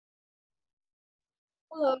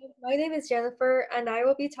Hello, my name is Jennifer, and I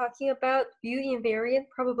will be talking about view-invariant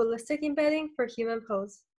probabilistic embedding for human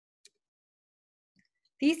pose.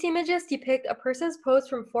 These images depict a person's pose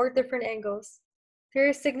from 4 different angles. There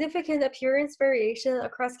is significant appearance variation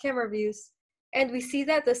across camera views, and we see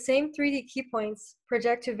that the same 3D key points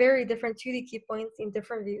project to very different 2D key points in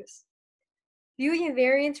different views.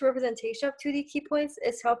 View-invariant representation of 2D key points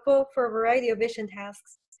is helpful for a variety of vision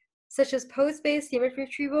tasks, such as pose-based image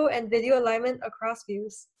retrieval and video alignment across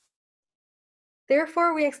views.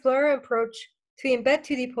 Therefore, we explore an approach to embed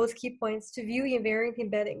 2D pose key points to view-invariant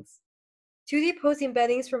embeddings. 2D pose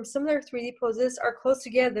embeddings from similar 3D poses are close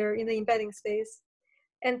together in the embedding space,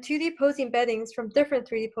 and 2D pose embeddings from different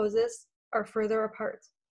 3D poses are further apart.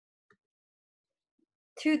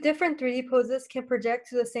 Two different 3D poses can project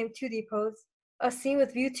to the same 2D pose, as seen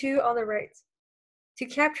with view 2 on the right. To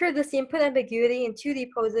capture this input ambiguity in 2D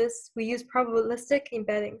poses, we use probabilistic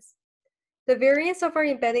embeddings. The variance of our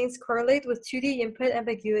embeddings correlate with 2D input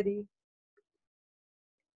ambiguity.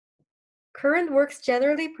 Current works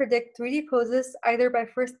generally predict 3D poses either by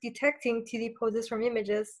first detecting 2D poses from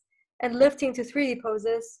images and lifting to 3D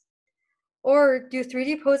poses, or do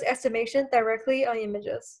 3D pose estimation directly on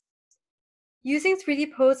images. Using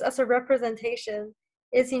 3D pose as a representation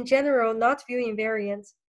is in general not view-invariant,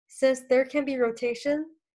 since there can be rotation,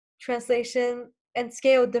 translation, and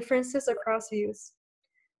scale differences across views.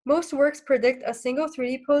 Most works predict a single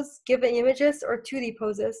 3D pose given images or 2D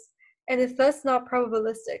poses, and is thus not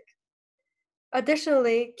probabilistic.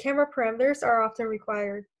 Additionally, camera parameters are often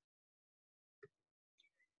required.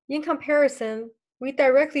 In comparison, we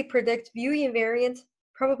directly predict view-invariant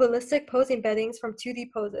probabilistic pose embeddings from 2D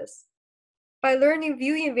poses. By learning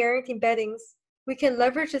view-invariant embeddings, we can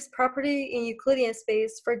leverage this property in Euclidean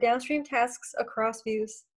space for downstream tasks across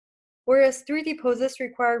views, whereas 3D poses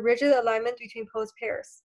require rigid alignment between pose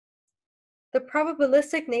pairs. The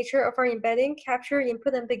probabilistic nature of our embedding captures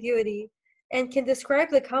input ambiguity and can describe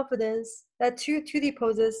the confidence that two 2D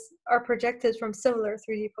poses are projected from similar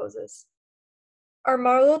 3D poses. Our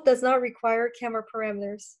model does not require camera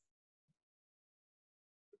parameters.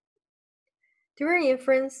 During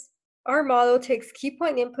inference, our model takes key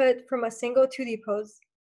point input from a single 2D pose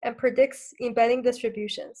and predicts embedding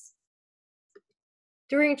distributions.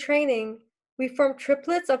 During training, we form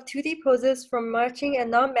triplets of 2D poses from matching and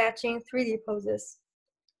non-matching 3D poses.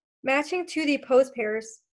 Matching 2D pose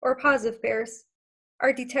pairs, or positive pairs,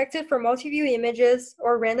 are detected for multi-view images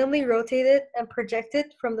or randomly rotated and projected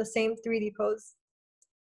from the same 3D pose.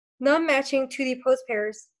 Non-matching 2D pose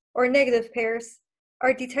pairs, or negative pairs,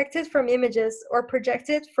 are detected from images or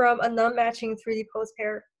projected from a non-matching 3D pose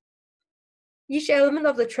pair. Each element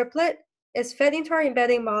of the triplet is fed into our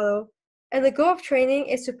embedding model, and the goal of training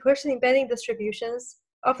is to push the embedding distributions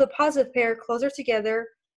of the positive pair closer together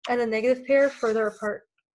and the negative pair further apart.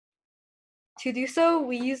 To do so,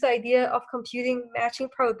 we use the idea of computing matching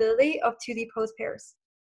probability of 2D pose pairs.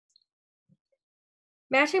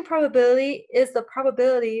 Matching probability is the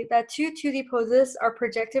probability that two 2D poses are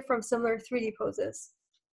projected from similar 3D poses.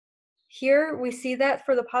 Here, we see that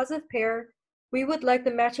for the positive pair, we would like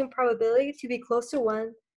the matching probability to be close to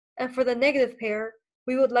 1, and for the negative pair,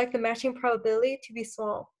 we would like the matching probability to be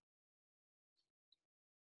small.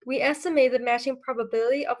 We estimate the matching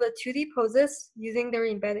probability of the 2D poses using their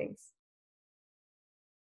embeddings.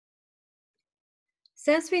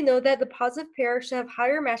 Since we know that the positive pair should have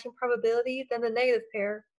higher matching probability than the negative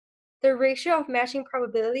pair, the ratio of matching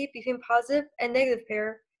probability between positive and negative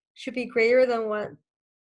pair should be greater than 1.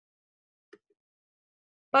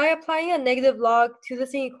 By applying a negative log to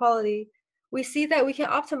this inequality, we see that we can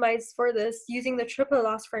optimize for this using the triplet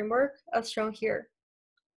loss framework as shown here.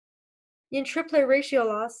 In triplet ratio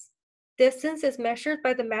loss, distance is measured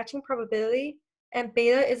by the matching probability and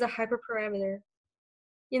beta is a hyperparameter.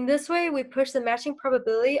 In this way, we push the matching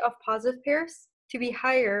probability of positive pairs to be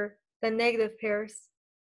higher than negative pairs.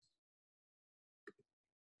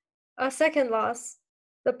 A second loss,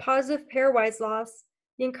 the positive pairwise loss,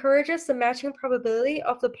 encourages the matching probability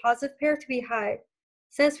of the positive pair to be high,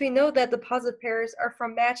 since we know that the positive pairs are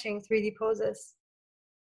from matching 3D poses.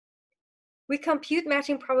 We compute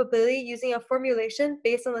matching probability using a formulation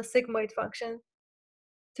based on the sigmoid function.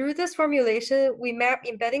 Through this formulation, we map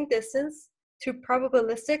embedding distance to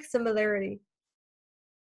probabilistic similarity.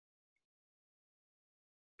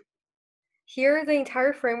 Here, the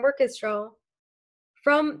entire framework is shown.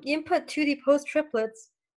 From input 2D pose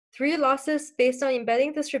triplets, 3 losses based on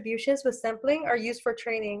embedding distributions with sampling are used for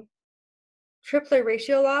training: triplet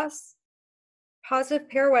ratio loss, positive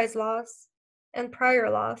pairwise loss, and prior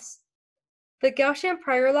loss. The Gaussian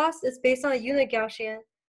prior loss is based on a unit Gaussian,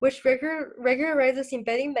 which regularizes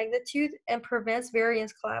embedding magnitude and prevents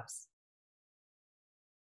variance collapse.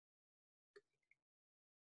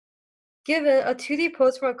 Given a 2D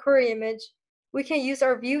pose from a query image, we can use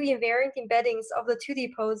our view-invariant embeddings of the 2D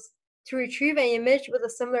pose to retrieve an image with a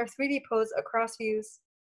similar 3D pose across views.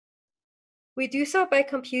 We do so by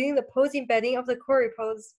computing the pose embedding of the query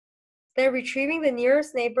pose, then retrieving the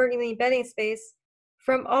nearest neighbor in the embedding space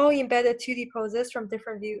from all embedded 2D poses from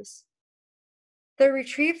different views. The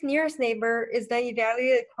retrieved nearest neighbor is then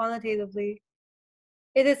evaluated quantitatively.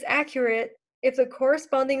 It is accurate if the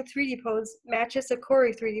corresponding 3D pose matches the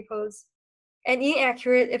query 3D pose, and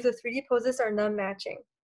inaccurate if the 3D poses are non-matching.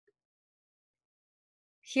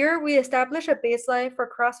 Here, we establish a baseline for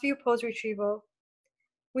cross-view pose retrieval.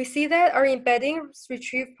 We see that our embeddings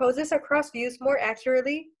retrieve poses across views more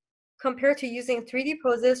accurately compared to using 3D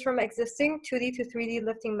poses from existing 2D to 3D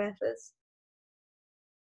lifting methods.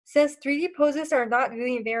 Since 3D poses are not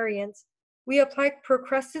view-invariant, we apply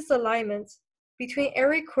procrustes alignment between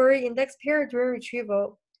every query index pair during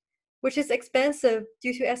retrieval, which is expensive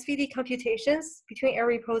due to SVD computations between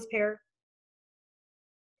every pose pair.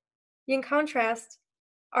 In contrast,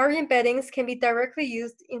 our embeddings can be directly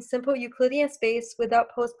used in simple Euclidean space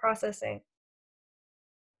without post-processing.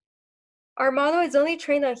 Our model is only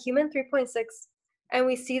trained on human 3.6, and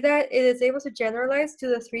we see that it is able to generalize to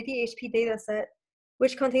the 3D HP dataset,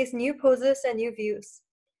 which contains new poses and new views.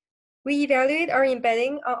 We evaluate our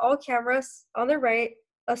embedding on all cameras on the right,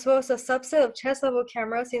 as well as a subset of chest-level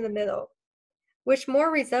cameras in the middle, which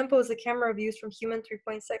more resembles the camera views from human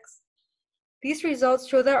 3.6. These results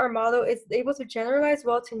show that our model is able to generalize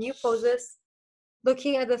well to new poses,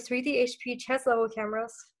 looking at the 3D HP chest-level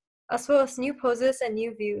cameras, as well as new poses and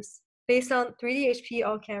new views, based on 3D HP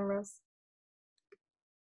all cameras.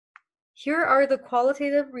 Here are the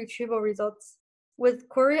qualitative retrieval results, with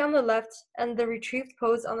query on the left and the retrieved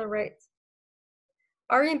pose on the right.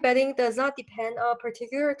 Our embedding does not depend on a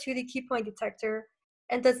particular 2D key point detector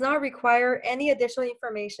and does not require any additional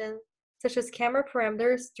information, such as camera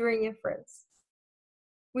parameters, during inference.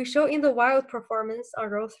 We show in the wild performance on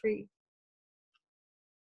row 3.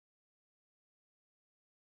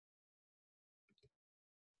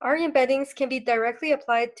 Our embeddings can be directly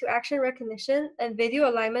applied to action recognition and video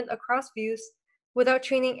alignment across views without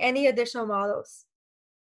training any additional models.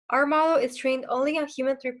 Our model is trained only on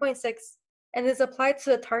human 3.6 and is applied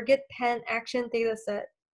to the target pen action dataset.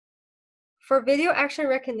 For video action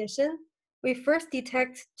recognition, we first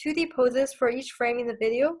detect 2D poses for each frame in the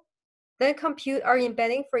video, then compute our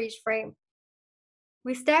embedding for each frame.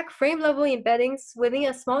 We stack frame-level embeddings within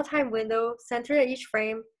a small time window centered at each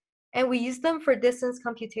frame, and we use them for distance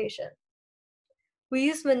computation. We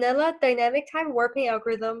use vanilla dynamic time warping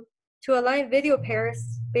algorithm to align video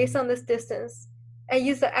pairs based on this distance, and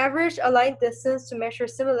use the average aligned distance to measure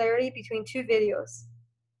similarity between two videos.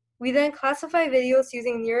 We then classify videos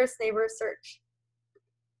using nearest neighbor search.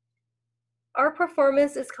 Our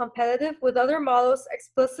performance is competitive with other models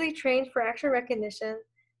explicitly trained for action recognition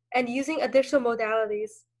and using additional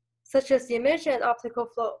modalities, such as image and optical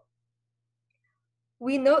flow.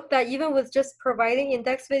 We note that even with just providing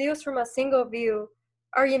index videos from a single view,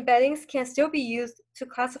 our embeddings can still be used to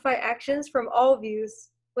classify actions from all views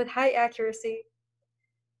with high accuracy.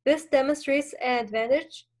 This demonstrates an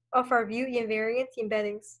advantage of our view-invariant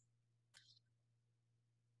embeddings.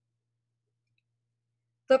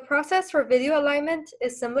 The process for video alignment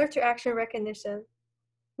is similar to action recognition.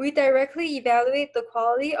 We directly evaluate the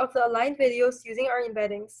quality of the aligned videos using our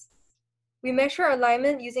embeddings. We measure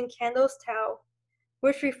alignment using candles tau,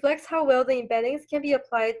 which reflects how well the embeddings can be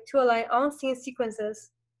applied to align on-scene sequences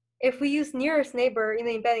if we use nearest neighbor in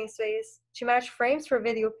the embedding space to match frames for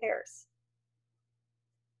video pairs.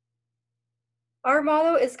 Our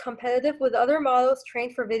model is competitive with other models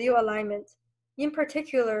trained for video alignment. In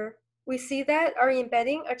particular, we see that our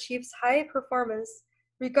embedding achieves high performance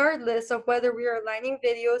regardless of whether we are aligning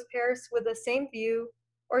videos pairs with the same view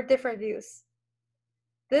or different views.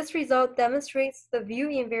 This result demonstrates the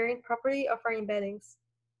view-invariant property of our embeddings.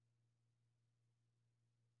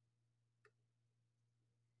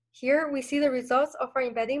 Here, we see the results of our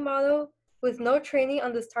embedding model with no training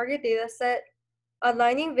on this target dataset,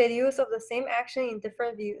 aligning videos of the same action in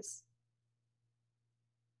different views.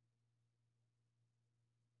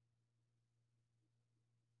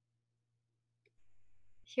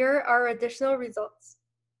 Here are additional results.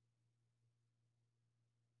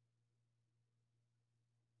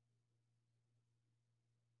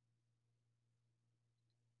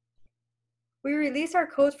 We release our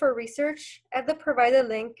code for research at the provided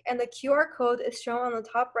link, and the QR code is shown on the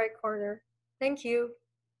top right corner. Thank you.